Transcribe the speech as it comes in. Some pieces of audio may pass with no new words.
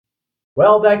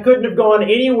Well, that couldn't have gone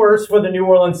any worse for the New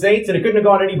Orleans Saints, and it couldn't have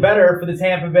gone any better for the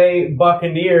Tampa Bay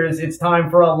Buccaneers. It's time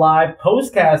for a live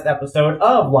postcast episode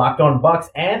of Locked On Bucs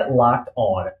and Locked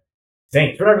On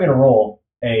Saints. We're not even going to roll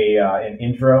an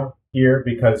intro here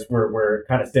because we're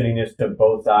kind of sending this to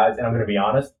both sides, and I'm going to be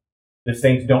honest, the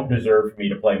Saints don't deserve for me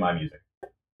to play my music.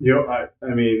 I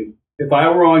mean, if I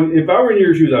were in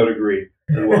your shoes, I would agree.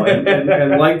 Well,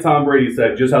 and like Tom Brady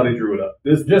said, just how they drew it up.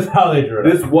 This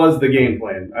was the game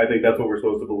plan. I think that's what we're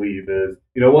supposed to believe is,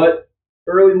 you know what?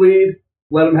 Early lead,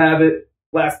 let them have it.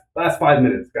 Last 5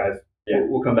 minutes, guys. Yeah.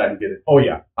 We'll come back and get it. Oh,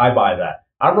 yeah. I buy that.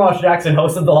 I'm Ross Jackson,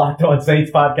 host of the Locked On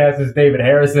Saints podcast. This is David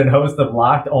Harrison, host of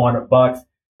Locked On Bucs.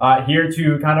 Here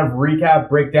to kind of recap,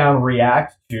 break down,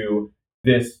 react to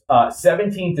this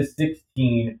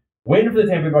 17-16 win for the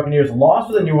Tampa Bay Buccaneers, loss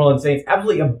for the New Orleans Saints,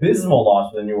 absolutely abysmal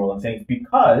loss for the New Orleans Saints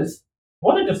because it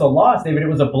wasn't just a loss, David, it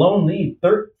was a blown lead,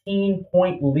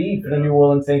 13-point lead for the New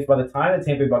Orleans Saints by the time the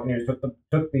Tampa Bay Buccaneers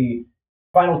took the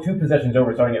final two possessions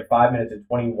over, starting at 5 minutes and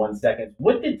 21 seconds.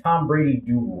 What did Tom Brady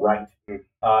do right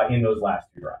in those last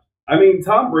two drives? I mean,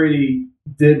 Tom Brady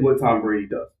did what Tom Brady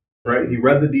does, right? He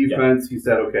read the defense. Yeah. He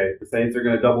said, okay, the Saints are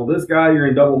going to double this guy, you're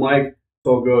going to double Mike.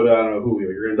 So I'll go to, Julio.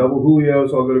 You're going to double Julio,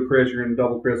 so I'll go to Chris. You're going to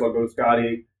double Chris, I'll go to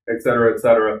Scotty, et cetera, et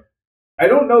cetera. I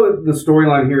don't know that the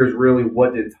storyline here is really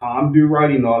what did Tom do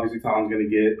right, even though obviously Tom's going to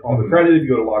get all the credit. If you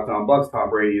go to Locked On Bucs, Tom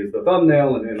Brady is the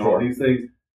thumbnail and all these things.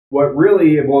 What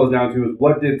really it boils down to is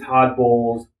what did Todd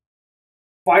Bowles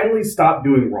finally stop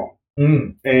doing wrong?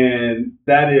 And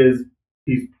that is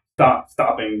he stopped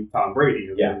stopping Tom Brady.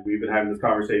 Yeah. We've been having this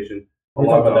conversation a lot. We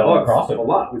talked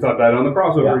about it on the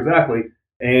crossover, exactly.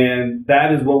 And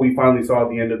that is what we finally saw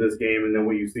at the end of this game. And then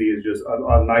what you see is just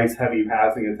a nice, heavy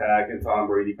passing attack and Tom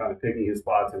Brady kind of picking his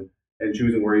spots and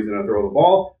choosing where he's going to throw the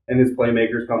ball. And his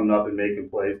playmakers coming up and making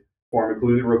plays for him,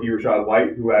 including rookie Rachaad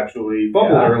White, who actually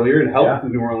fumbled earlier and helped the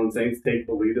New Orleans Saints take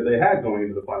the lead that they had going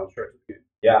into the final stretch of the game.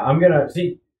 Yeah, I'm going to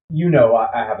see,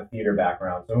 I have a theater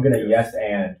background, so I'm going to yes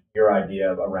and your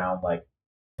idea around like,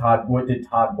 what did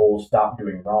Todd Bowles stop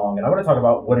doing wrong? And I want to talk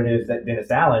about what it is that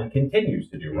Dennis Allen continues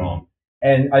to do wrong.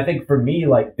 And I think for me,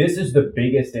 like, this is the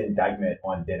biggest indictment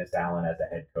on Dennis Allen as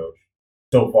a head coach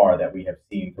so far that we have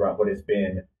seen throughout what has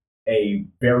been a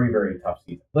very, very tough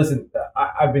season. Listen,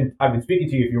 I've been speaking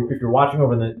to you, if you're watching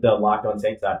over the Locked On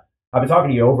Saints side, I've been talking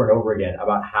to you over and over again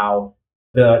about how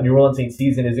the New Orleans Saints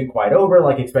season isn't quite over,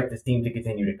 like expect this team to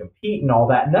continue to compete and all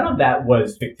that. None of that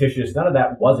was fictitious. None of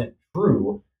that wasn't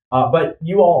true. But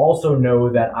you all also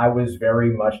know that I was very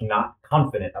much not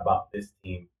confident about this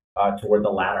team toward the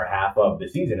latter half of the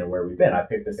season and where we've been. I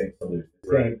picked the Saints to lose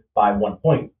this game by 1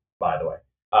 point, by the way.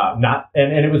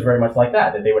 And it was very much like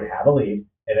that they would have a lead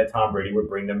and that Tom Brady would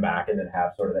bring them back and then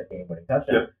have sort of that game-winning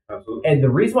touchdown. Yeah, absolutely. And the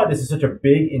reason why this is such a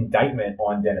big indictment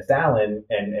on Dennis Allen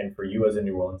and for you as a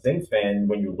New Orleans Saints fan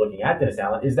when you're looking at Dennis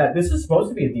Allen is that this is supposed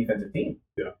to be a defensive team.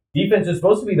 Yeah. Defense is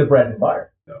supposed to be the bread and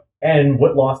butter. Yeah. And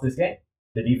what lost this game?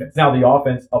 The defense. Now, the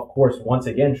offense, of course, once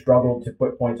again struggled to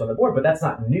put points on the board, but that's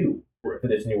not new for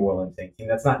this New Orleans Saints team.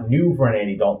 That's not new for an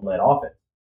Andy Dalton-led offense,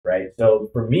 right? So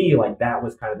for me, like that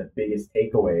was kind of the biggest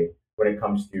takeaway when it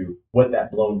comes to what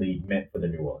that blown lead meant for the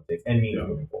New Orleans Saints and means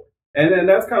moving forward. And then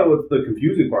that's kind of what the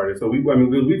confusing part is. So we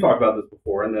talked about this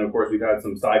before, and then of course we've had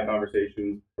some side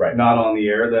conversations, not on the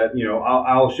air. That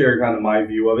I'll share kind of my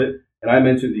view of it. And I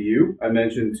mentioned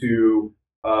to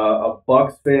a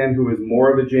Bucs fan who is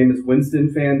more of a Jameis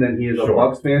Winston fan than he is a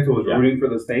Bucs fan, who was rooting for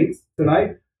the Saints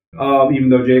tonight. Even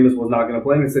though Jameis was not going to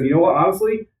play, and I said, you know what?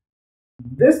 Honestly,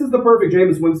 this is the perfect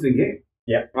Jameis Winston game.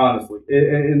 Yeah, honestly,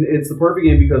 and it's the perfect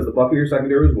game because the Buccaneers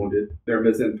secondary was wounded. They're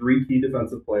missing three key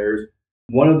defensive players.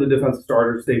 One of the defensive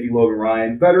starters, safety Logan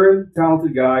Ryan, veteran,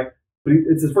 talented guy, but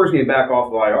it's his first game back off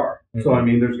of IR. Mm-hmm. So I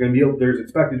mean, there's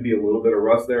expected to be a little bit of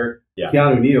rust there. Yeah.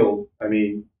 Keanu Neal, I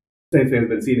mean, Saints fans have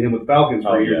been seeing him with Falcons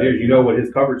for years. You know what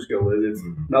his coverage skill is. It's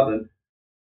nothing.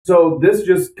 So this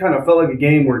just kind of felt like a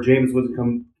game where Jameis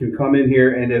can come in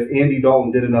here, and if Andy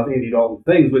Dalton did enough Andy Dalton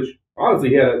things, which honestly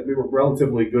he had a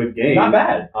relatively good game. Not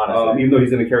bad, honestly. Even though he's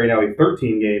going to carry now a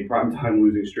 13-game primetime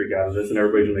losing streak out of this, and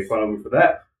everybody's going to make fun of him for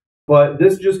that. But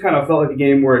this just kind of felt like a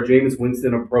game where a Jameis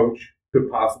Winston approach could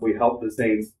possibly help the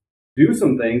Saints do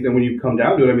some things. And when you come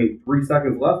down to it, I mean, 3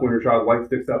 seconds left when Rachaad White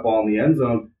sticks that ball in the end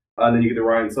zone, and then you get the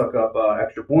Ryan Suckup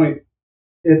extra point.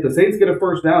 If the Saints get a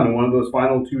first down in one of those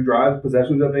final two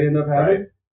possessions that they end up having,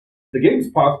 the game's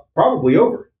probably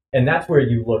over. And that's where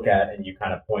you look at and you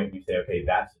kind of point and you say, okay,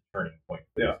 that's the turning point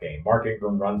for this game. Mark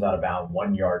Ingram runs out of bounds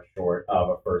 1 yard short of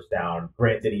a first down.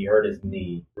 Granted, he hurt his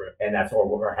knee, and that's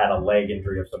or had a leg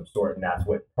injury of some sort, and that's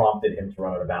what prompted him to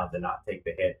run out of bounds and not take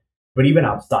the hit. But even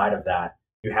outside of that,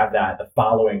 you have that the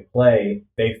following play,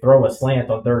 they throw a slant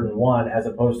on 3rd and 1 as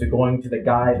opposed to going to the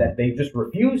guy that they just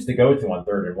refused to go to on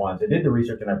 3rd and 1s. I did the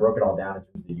research and I broke it all down in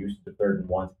terms of the use of 3rd and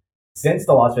 1s since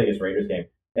the Las Vegas Raiders game.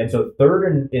 And so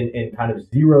 3rd in kind of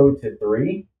 0 to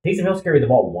 3, Taysom Hill's carried the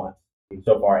ball once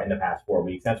so far in the past 4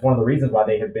 weeks. That's one of the reasons why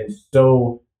they have been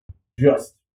so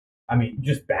just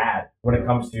bad when it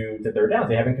comes to 3rd downs.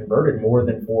 They haven't converted more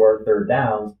than 4 3rd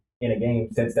downs in a game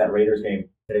since that Raiders game,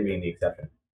 today being the exception.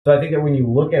 So I think that when you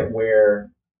look at where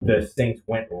the Saints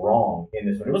went wrong in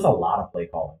this one, it was a lot of play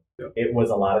calling. Yeah. It was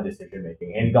a lot of decision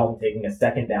making. Andy Dalton taking a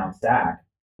 2nd down sack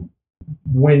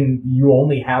when you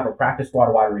only have a practice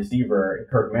squad wide receiver,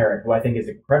 Kirk Merritt, who I think is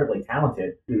incredibly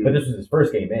talented, but this was his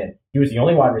first game in. He was the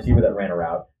only wide receiver that ran a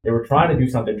route. They were trying to do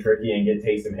something tricky and get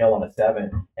Taysom Hill on a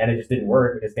 7, and it just didn't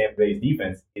work because Tampa Bay's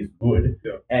defense is good.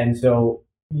 Yeah. And so,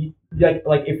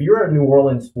 like if you're a New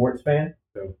Orleans sports fan,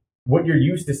 what you're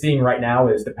used to seeing right now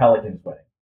is the Pelicans winning.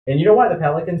 And you know why the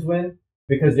Pelicans win?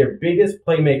 Because their biggest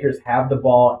playmakers have the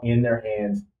ball in their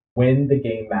hands when the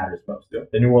game matters most. Yeah.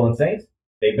 The New Orleans Saints,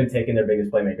 they've been taking their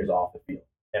biggest playmakers off the field,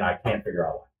 and I can't figure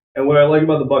out why. And what I like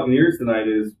about the Buccaneers tonight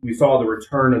is we saw the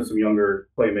return of some younger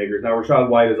playmakers. Now, Rachaad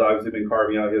White has obviously been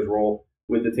carving out his role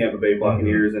with the Tampa Bay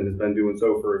Buccaneers and has been doing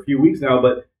so for a few weeks now.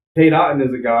 But Cade Otton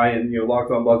is a guy, and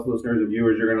Locked On Bucs listeners and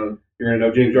viewers, you're gonna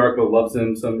know James Jarko loves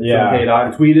him. Some Cade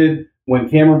Otton tweeted when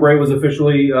Cameron Bray was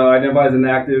officially identified as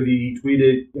inactive. He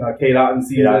tweeted Cade Otton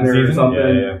season or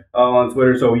something on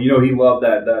Twitter. So he loved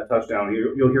that touchdown.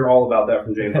 You'll hear all about that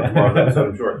from James on tomorrow's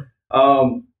episode, I'm sure.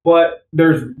 But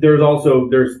there's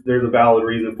a valid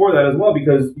reason for that as well,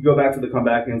 because you go back to the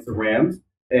comeback against the Rams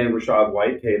and Rachaad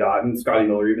White, Cade Otton, Scotty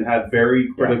Miller even had very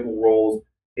critical roles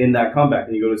in that comeback.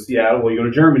 And you go to Seattle, you go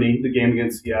to Germany, the game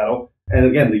against Seattle, and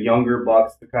again the younger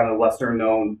Bucs, the kind of lesser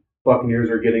known Buccaneers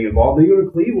are getting involved. Then you go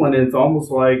to Cleveland, and it's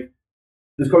almost like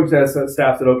this coach staff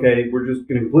said, okay, we're just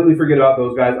going to completely forget about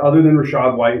those guys, other than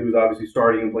Rachaad White, who's obviously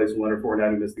starting in place of Leonard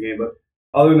Fournette, who missed the game. But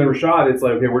other than Rachaad, it's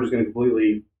like, okay, we're just going to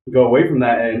completely go away from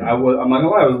that. And I'm not going to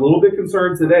lie, I was a little bit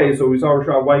concerned today. So we saw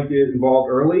Rachaad White get involved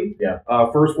early. Yeah.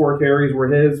 First 4 carries were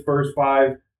his. First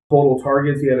 5 total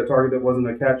targets. He had a target that wasn't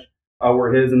a catch.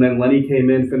 Were his. And then Lenny came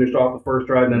in, finished off the first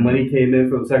drive. And then Lenny came in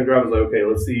for the second drive. I was like, okay,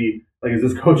 let's see. Like, is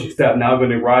this coaching staff now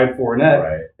going to ride Fournette?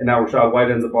 Right. And now Rachaad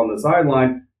White ends up on the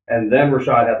sideline. And then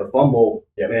Rachaad had the fumble.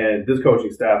 Yep. And this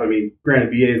coaching staff, granted,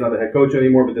 BA is not the head coach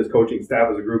anymore, but this coaching staff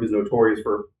as a group is notorious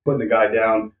for putting a guy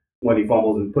down when he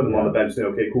fumbles and putting him on the bench, saying,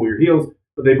 okay, cool your heels.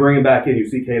 But they bring him back in. You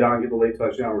see Cade Otton get the late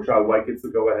touchdown. Rachaad White gets the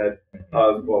go-ahead,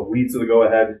 leads to the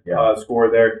go-ahead score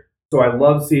there. So I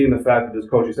love seeing the fact that this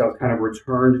coaching staff has kind of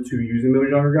returned to using those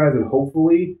younger guys. And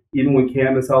hopefully, even when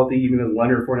Cam is healthy, even as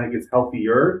Leonard Fournette gets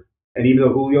healthier, and even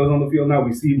though Julio's on the field now,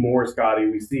 we see more Scotty.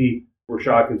 We see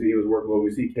Rachaad continue his workload.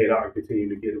 We see Cade Otton continue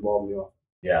to get involved in the offense.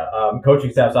 Yeah, coaching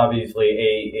staff's obviously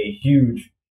a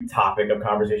huge topic of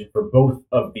conversation for both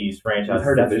of these franchises.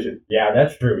 Entire division. Yeah,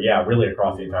 that's true. Yeah, really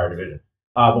across the entire division.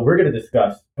 But we're going to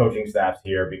discuss coaching staffs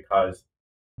here because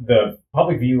the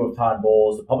public view of Todd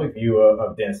Bowles, the public view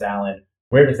of Dennis Allen,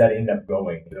 where does that end up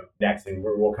going next? And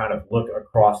we'll kind of look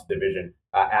across the division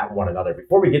at one another.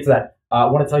 Before we get to that, I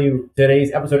want to tell you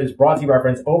today's episode is brought to you by our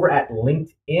friends over at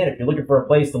LinkedIn. If you're looking for a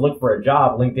place to look for a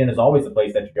job, LinkedIn is always the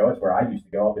place that you go. It's where I used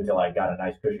to go up until I got a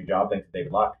nice cushy job, thanks to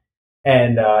David Locke.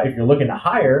 And if you're looking to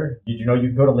hire, did you know you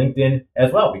can go to LinkedIn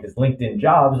as well? Because LinkedIn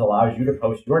Jobs allows you to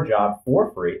post your job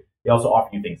for free. They also offer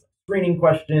you things like screening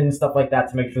questions, stuff like that,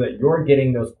 to make sure that you're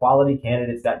getting those quality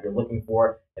candidates that you're looking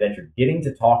for and that you're getting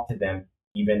to talk to them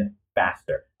even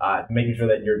faster. Making sure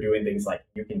that you're doing things like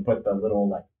you can put the little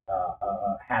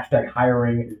hashtag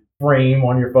hiring frame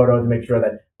on your photo to make sure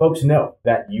that folks know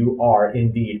that you are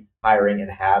indeed hiring and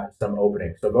have some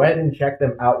openings. So go ahead and check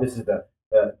them out. This is the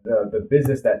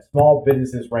business that small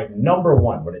businesses rank number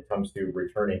 1 when it comes to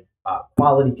returning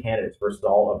quality candidates versus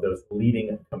all of those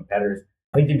leading competitors.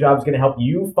 LinkedIn Jobs is going to help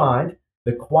you find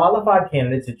the qualified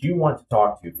candidates that you want to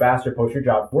talk to faster. Post your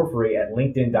job for free at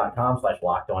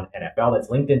linkedin.com/lockedonnfl. That's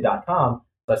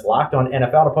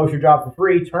linkedin.com/lockedonnfl to post your job for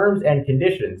free. Terms and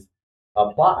conditions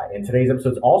apply. And today's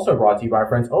episode is also brought to you by our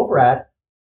friends over at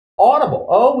Audible.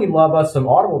 Oh, we love us some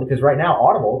Audible because right now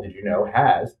Audible, did you know,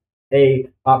 has a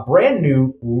brand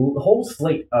new whole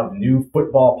slate of new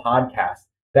football podcasts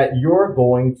that you're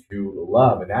going to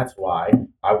love. And that's why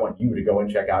I want you to go and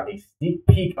check out a sneak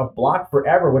peek of Block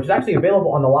Forever, which is actually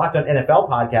available on the Locked On NFL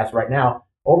podcast right now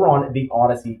over on the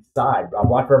Odyssey side.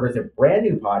 Block Forever is a brand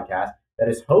new podcast that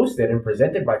is hosted and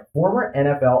presented by former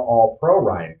NFL All-Pro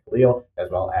Ryan Khalil,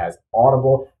 as well as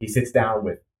Audible. He sits down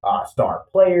with star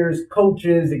players,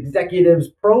 coaches, executives,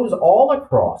 pros all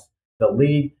across the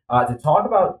league to talk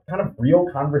about kind of real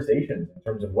conversations in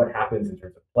terms of what happens in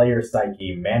terms of player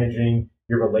psyche, managing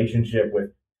your relationship with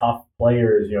tough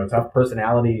players, tough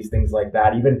personalities, things like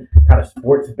that, even kind of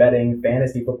sports betting,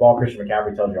 fantasy football. Christian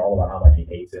McCaffrey tells you all about how much he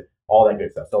hates it, all that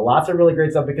good stuff. So lots of really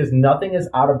great stuff because nothing is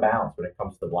out of bounds when it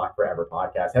comes to the Block Forever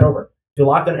podcast. Head over to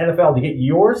Locked On NFL to get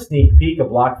your sneak peek of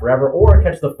Block Forever or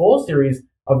catch the full series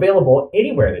available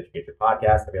anywhere that you get your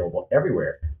podcast, available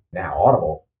everywhere. Now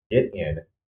Audible, get in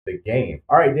the game.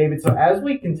 All right, David, so as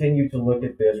we continue to look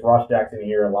at this, Ross Jackson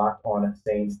here, Locked On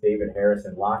Saints, David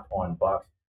Harrison, Locked On Bucks.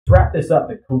 To wrap this up,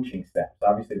 the coaching staffs.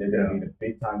 Obviously, they're going to be the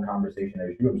big-time conversation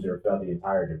as you observe throughout the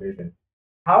entire division.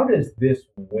 How does this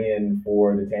win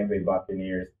for the Tampa Bay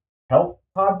Buccaneers help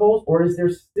Todd Bowles, or is there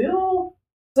still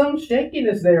some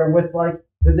shakiness there with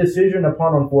the decision to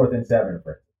punt on 4th and 7?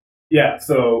 Yeah,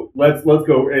 so let's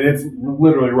go, and it's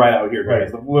literally right out here,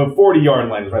 guys. The 40-yard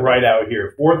line is right out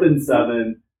here. 4th and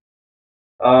 7.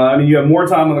 You have more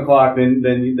time on the clock than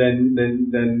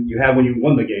you had when you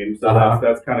won the game, so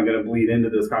that's kind of going to bleed into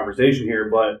this conversation here.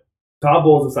 But Todd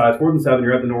Bowles decides 4th and 7.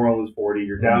 You're at the New Orleans 40.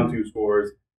 You're down 2 scores,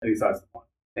 and he decides to punt.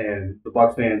 And the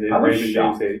Bucs fans in Raymond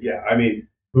James Stadium,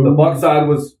 the Bucs side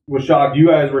was shocked. You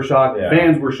guys were shocked. Yeah.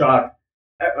 Fans were shocked.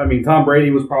 Tom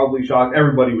Brady was probably shocked.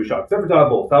 Everybody was shocked, except for Todd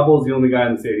Bowles. Todd Bowles is the only guy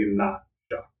in the stadium not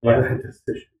shocked by that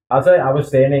decision. I'll tell you, I was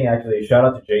standing, actually, shout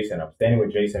out to Jason. I was standing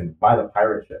with Jason by the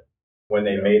pirate ship when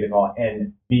they made the call,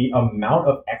 and the amount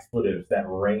of expletives that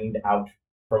rained out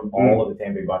from all of the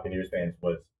Tampa Bay Buccaneers fans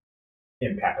was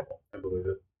impeccable. I believe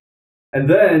it. And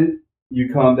then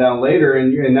you come down later,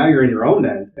 and now you're in your own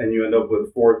end, and you end up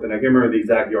with 4th, and I can't remember the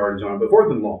exact yardage on it, but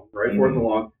 4th and long, right? 4th and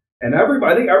long. And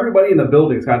I think everybody in the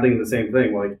building is kind of thinking the same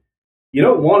thing. Like, you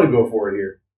don't want to go for it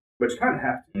here, but you kind of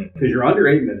have to because you're under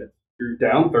 8 minutes. You're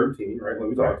down 13, right? Like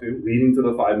we talked to, leading to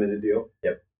the 5-minute deal.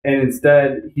 Yep. And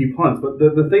instead, he punts. But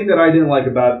the thing that I didn't like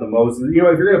about it the most is, if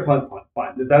you're going to punt,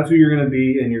 fine. If that's who you're going to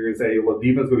be, and you're going to say, look,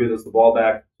 defense will get us the ball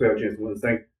back, so we have a chance to win this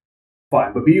thing,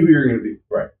 fine. But be who you're going to be.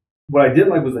 Right. What I didn't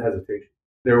like was the hesitation.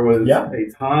 There was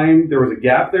there was a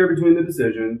gap there between the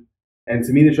decision, and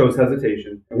to me, that shows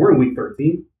hesitation. And we're in week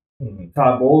 13.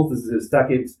 Todd Bowles, this is his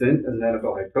second stint as an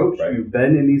NFL head coach. Right. You've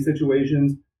been in these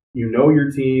situations. You know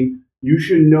your team. You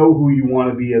should know who you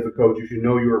want to be as a coach. You should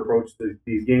know your approach to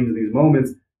these games and these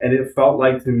moments. And it felt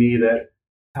like to me that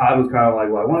Todd was kind of like,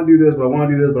 well, I want to do this, but I want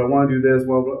to do this, but I want to do this,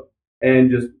 blah, blah. And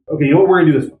just, okay, you know what, we're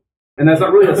going to do this one. And that's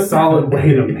not really a solid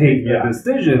way to make a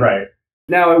decision. Right.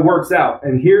 Now it works out.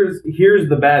 And here's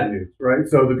the bad news, right?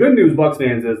 So the good news, Bucs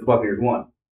fans, is the Buccaneers won.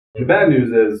 The bad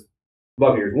news is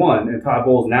Buccaneers won, and Todd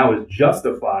Bowles now is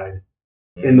justified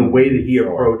in the way that he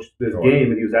approached this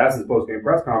game. And he was asked in his post-game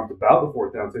press conference about the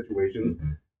 4th down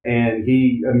situation, and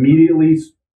he immediately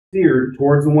steered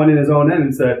towards the one in his own end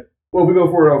and said, well, if we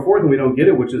go for it on 4th and we don't get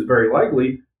it, which is very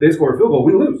likely, they score a field goal,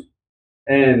 we lose.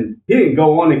 And he didn't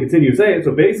go on and continue saying it.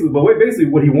 So basically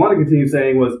what he wanted to continue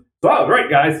saying was, so I was right,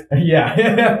 guys. Yeah.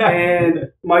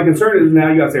 And my concern is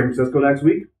now you got San Francisco next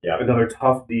week. Yeah. Another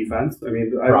tough defense.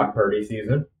 Brock Purdy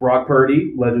season. Brock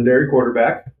Purdy, legendary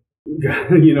quarterback.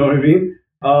 You know what I mean?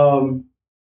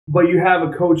 But you have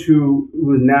a coach who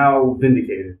is now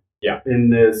vindicated in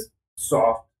this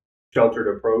soft,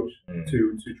 sheltered approach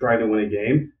to trying to win a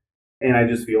game. And I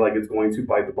just feel like it's going to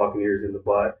bite the Buccaneers in the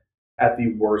butt at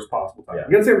the worst possible time.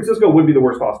 Against San Francisco would be the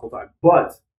worst possible time.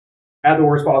 But at the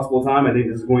worst possible time, I think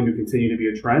this is going to continue to be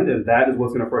a trend, and that is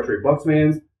what's going to frustrate Bucs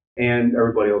fans and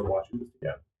everybody else watching this.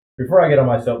 Yeah. Before I get on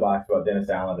my soapbox about Dennis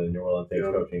Allen and the New Orleans Saints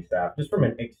coaching staff, just from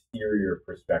an exterior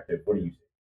perspective, what do you see?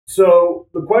 So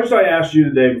the question I asked you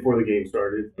today before the game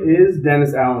started, is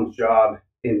Dennis Allen's job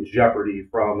in jeopardy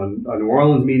from a New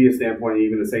Orleans media standpoint, and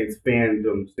even a Saints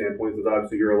fandom standpoint, since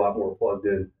obviously you're a lot more plugged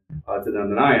in to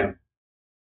them than I am.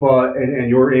 But and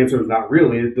your answer is not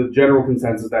really. The general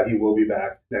consensus that he will be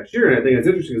back next year. And I think it's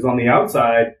interesting because on the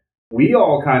outside, we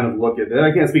all kind of look at it.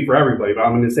 I can't speak for everybody, but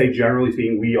I'm going to say generally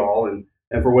speaking, we all, and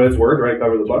for what it's worth, right,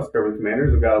 cover the Bucs, cover the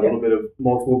Commanders. We've got a little bit of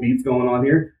multiple beats going on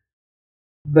here.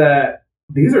 That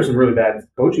these are some really bad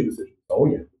coaching decisions. Oh,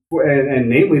 yeah. And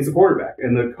namely, it's the quarterback.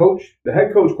 And the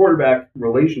head coach quarterback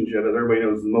relationship, as everybody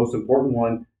knows, is the most important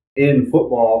one in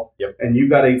football. Yep. And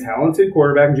you've got a talented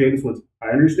quarterback in Jameis Winston. I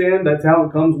understand that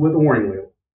talent comes with a warning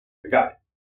label. I got it.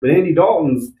 But Andy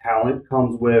Dalton's talent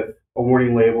comes with a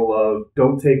warning label of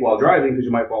don't take while driving because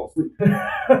you might fall asleep.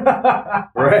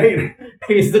 Right?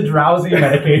 He's the drowsy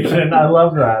medication. I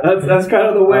love that. That's kind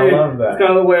of the way. I love that. That's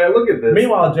kind of the way I look at this.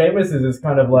 Meanwhile, Jameis is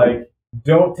kind of like,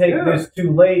 don't take this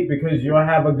too late because you'll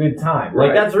have a good time. Right.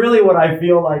 Like, that's really what I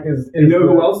feel like is you know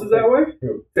who else is that way?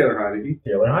 Who? Taylor Heineke.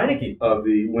 Taylor Heineke. Of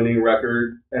the winning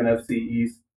record NFC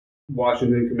East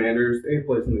Washington Commanders, 8th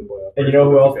place in the playoffs. And you know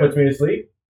who else puts me to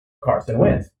sleep? Carson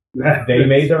Wentz. They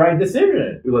made the right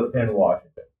decision in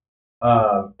Washington.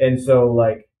 And so,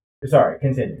 like, sorry,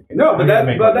 continue. No, but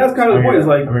that's kind of the point. Is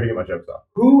like, I'm here to get my jokes off.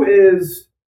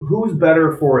 Who's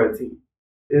better for a team?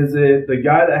 Is it the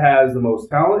guy that has the most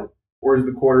talent, or is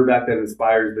the quarterback that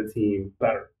inspires the team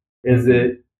better? Is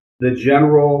it the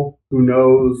general who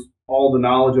knows all the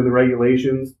knowledge and the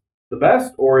regulations the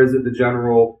best, or is it the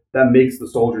general that makes the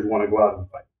soldiers want to go out and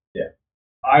fight? Yeah.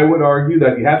 I would argue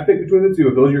that if you have to pick between the two,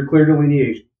 if those are your clear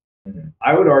delineations,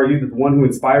 I would argue that the one who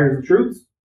inspires the troops,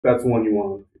 that's the one you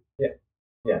want.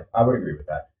 Yeah, I would agree with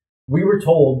that. We were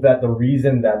told that the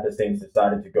reason that the Saints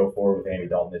decided to go forward with Andy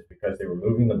Dalton is because they were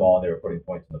moving the ball and they were putting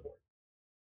points on the board.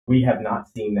 We have not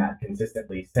seen that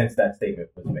consistently since that statement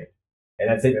was made. And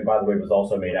that statement, by the way, was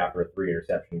also made after a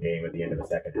 3-interception game at the end of the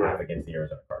second half against the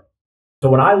Arizona Cardinals. So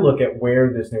when I look at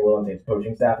where this New Orleans Saints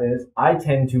coaching staff is, I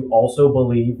tend to also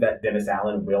believe that Dennis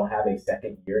Allen will have a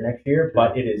second year next year,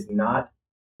 but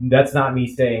that's not me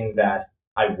saying that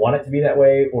I want it to be that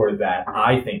way or that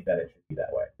I think that it should be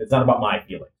that way. It's not about my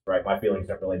feelings, right? My feelings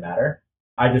don't really matter.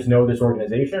 I just know this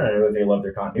organization. I know that they love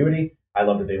their continuity. I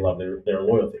love that they love their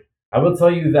loyalty. I will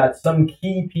tell you that some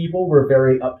key people were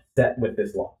very upset with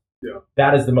this loss. Yeah.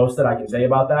 That is the most that I can say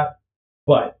about that.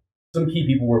 But some key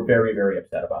people were very, very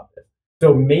upset about this.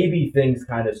 So maybe things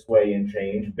kind of sway and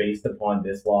change based upon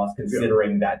this loss,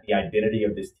 considering that the identity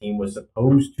of this team was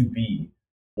supposed to be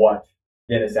what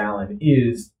Dennis Allen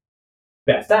is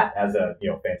best at as a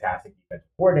fantastic defensive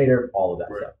coordinator, all of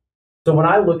that stuff. So when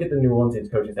I look at the New Orleans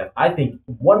Saints coaching staff, I think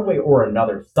one way or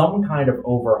another, some kind of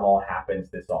overhaul happens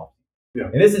this offseason. Yeah.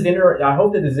 And this is I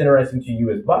hope that this is interesting to you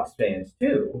as Bucs fans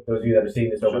too, those of you that are seeing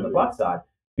this over on the Bucs side,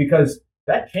 because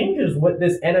that changes what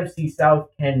this NFC South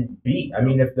can be. I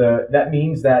mean, that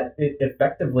means that it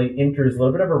effectively enters a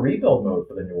little bit of a rebuild mode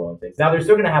for the New Orleans Saints. Now they're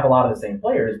still going to have a lot of the same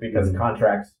players because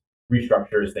contracts,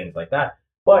 restructures, things like that.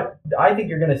 But I think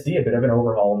you're going to see a bit of an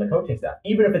overhaul in the coaching staff,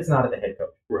 even if it's not at the head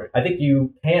coach. Right. I think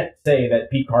you can't say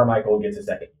that Pete Carmichael gets a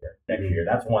second year next year.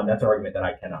 That's an argument that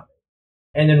I cannot make.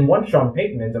 And then once Sean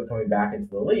Payton ends up coming back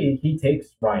into the league, he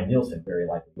takes Ryan Nielsen very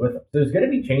likely with him. So there's going to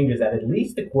be changes at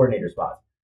least the coordinator spots.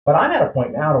 But I'm at a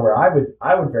point now where I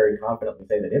would very confidently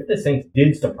say that if the Saints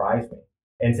did surprise me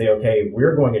and say, okay,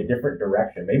 we're going a different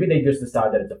direction, maybe they just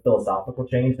decide that it's a philosophical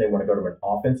change. They want to go to an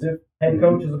offensive head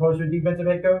coach as opposed to a defensive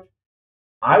head coach.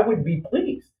 I would be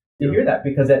pleased to hear that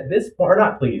because at this point, or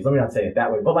not pleased, let me not say it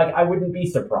that way, but like I wouldn't be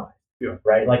surprised,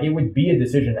 right? Like it would be a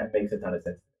decision that makes a ton of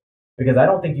sense because I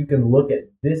don't think you can look at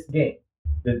this game,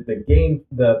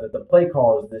 the play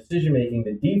calls, the decision making,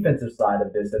 the defensive side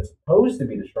of this that's supposed to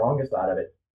be the strongest side of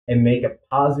it, and make a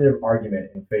positive argument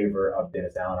in favor of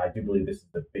Dennis Allen. I do believe this is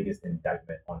the biggest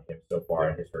indictment on him so far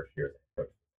in his first year as a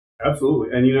coach.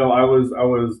 Absolutely, and I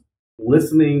was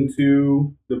listening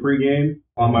to the pregame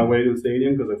on my way to the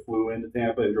stadium because I flew into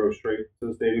Tampa and drove straight to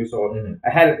the stadium. So I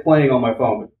had it playing on my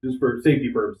phone, but just for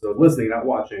safety purposes, I was listening, not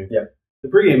watching the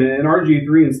pregame. And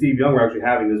RG3 and Steve Young were actually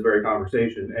having this very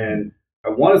conversation. And I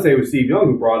want to say it was Steve Young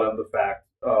who brought up the fact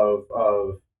of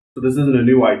so this isn't a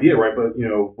new idea, right? But,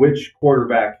 which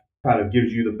quarterback kind of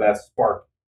gives you the best spark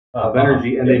of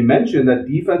energy. And they mentioned that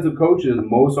defensive coaches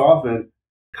most often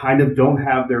kind of don't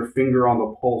have their finger on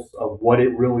the pulse of what it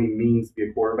really means to be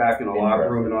a quarterback in a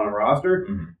locker room and on a roster.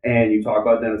 And you talk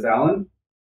about Dennis Allen,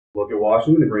 look at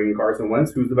Washington, they bring in Carson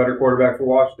Wentz. Who's the better quarterback for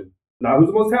Washington? Not who's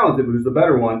the most talented, but who's the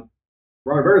better one.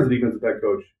 Ron Rivera is a defensive head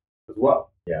coach as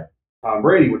well. Yeah. Tom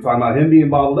Brady, we're talking about him being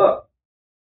bottled up.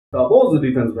 Bowles is a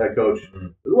defensive head coach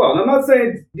as well. And I'm not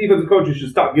saying defensive coaches should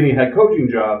stop getting head coaching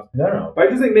jobs. No. But I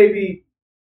just think maybe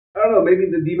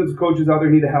the defensive coaches out there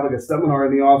need to have like a seminar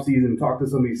in the offseason and talk to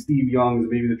some of these Steve Youngs,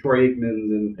 maybe the Troy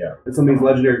Aikmans and some of these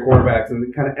legendary quarterbacks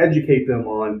and kind of educate them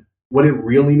on what it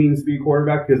really means to be a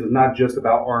quarterback because it's not just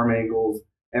about arm angles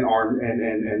and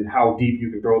how deep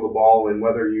you can throw the ball and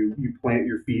whether you plant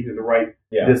your feet in the right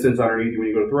distance underneath you when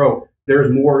you go to throw. There's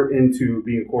more into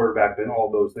being a quarterback than all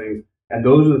those things. And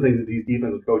those are the things that these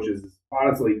defensive coaches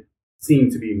honestly seem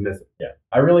to be missing. Yeah.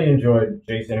 I really enjoyed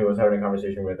Jason, who I was having a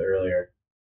conversation with earlier,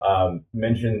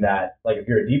 mentioned that like if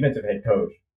you're a defensive head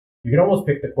coach, you can almost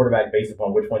pick the quarterback based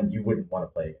upon which one you wouldn't want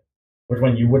to play against, which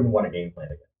one you wouldn't want to game plan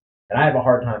against. And I have a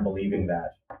hard time believing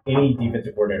that any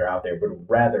defensive coordinator out there would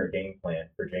rather game plan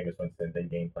for Jameis Winston than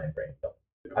game plan for Andy Dalton.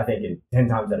 I think in 10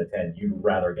 times out of 10, you'd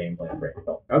rather game plan for Andy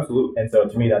Dalton. Absolutely. And so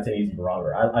to me, that's an easy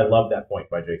barometer. I love that point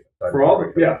by Jason.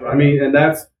 And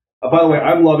that's by the way,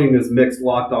 I'm loving this mixed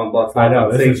Locked On Bucs. I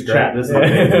know, this is chat. This is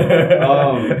amazing.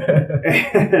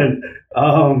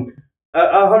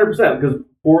 100% because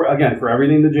for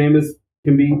everything that Jameis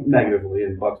can be negatively,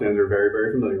 and Bucs fans are very,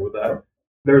 very familiar with that.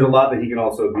 There's a lot that he can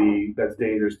also be that's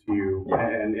dangerous to you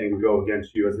and go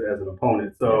against you as an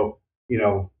opponent. So,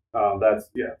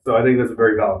 So I think that's a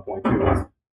very valid point too.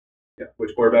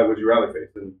 Which quarterback would you rather face?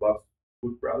 And Bucs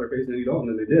would rather face Andy Dalton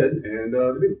than they did, and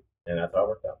they did. And that's how it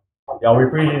worked out. Y'all, we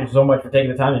appreciate you so much for taking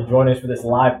the time to join us for this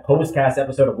live postcast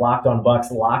episode of Locked On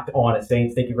Bucs, Locked On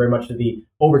Saints. Thank you very much to the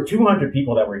over 200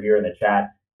 people that were here in the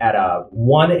chat at a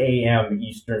 1 a.m.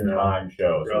 Eastern time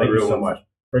show. So thank you so much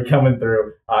for coming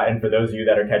through. And for those of you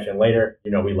that are catching later,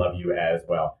 we love you as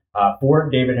well. For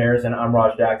David Harrison, I'm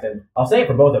Raj Jackson. I'll say it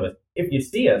for both of us. If you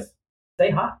see us,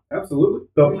 say hi. Absolutely.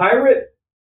 The pirate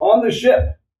on the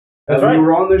ship. That's right. We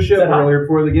were on the ship earlier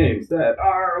before the game. Said,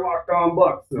 Locked On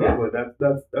Bucs. So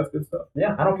that's good stuff.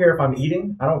 Yeah, I don't care if I'm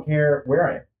eating. I don't care where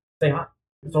I am. Say hi.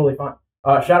 It's totally fine.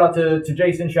 Shout out to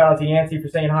Jason. Shout out to Yancey for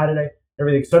saying hi today.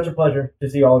 Everything's such a pleasure to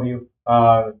see all of you.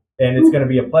 And it's going to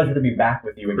be a pleasure to be back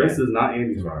with you again. Chris is not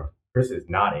Andy tomorrow. Chris is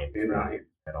not Andy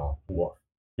at all. Whoa.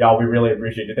 Y'all, we really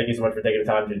appreciate you. Thank you so much for taking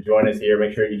the time to join us here.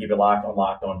 Make sure you keep it locked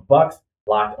on Bucs,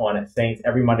 Locked On Saints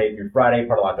every Monday through Friday,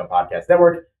 part of Locked On Podcast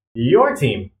Network. Your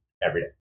team every day.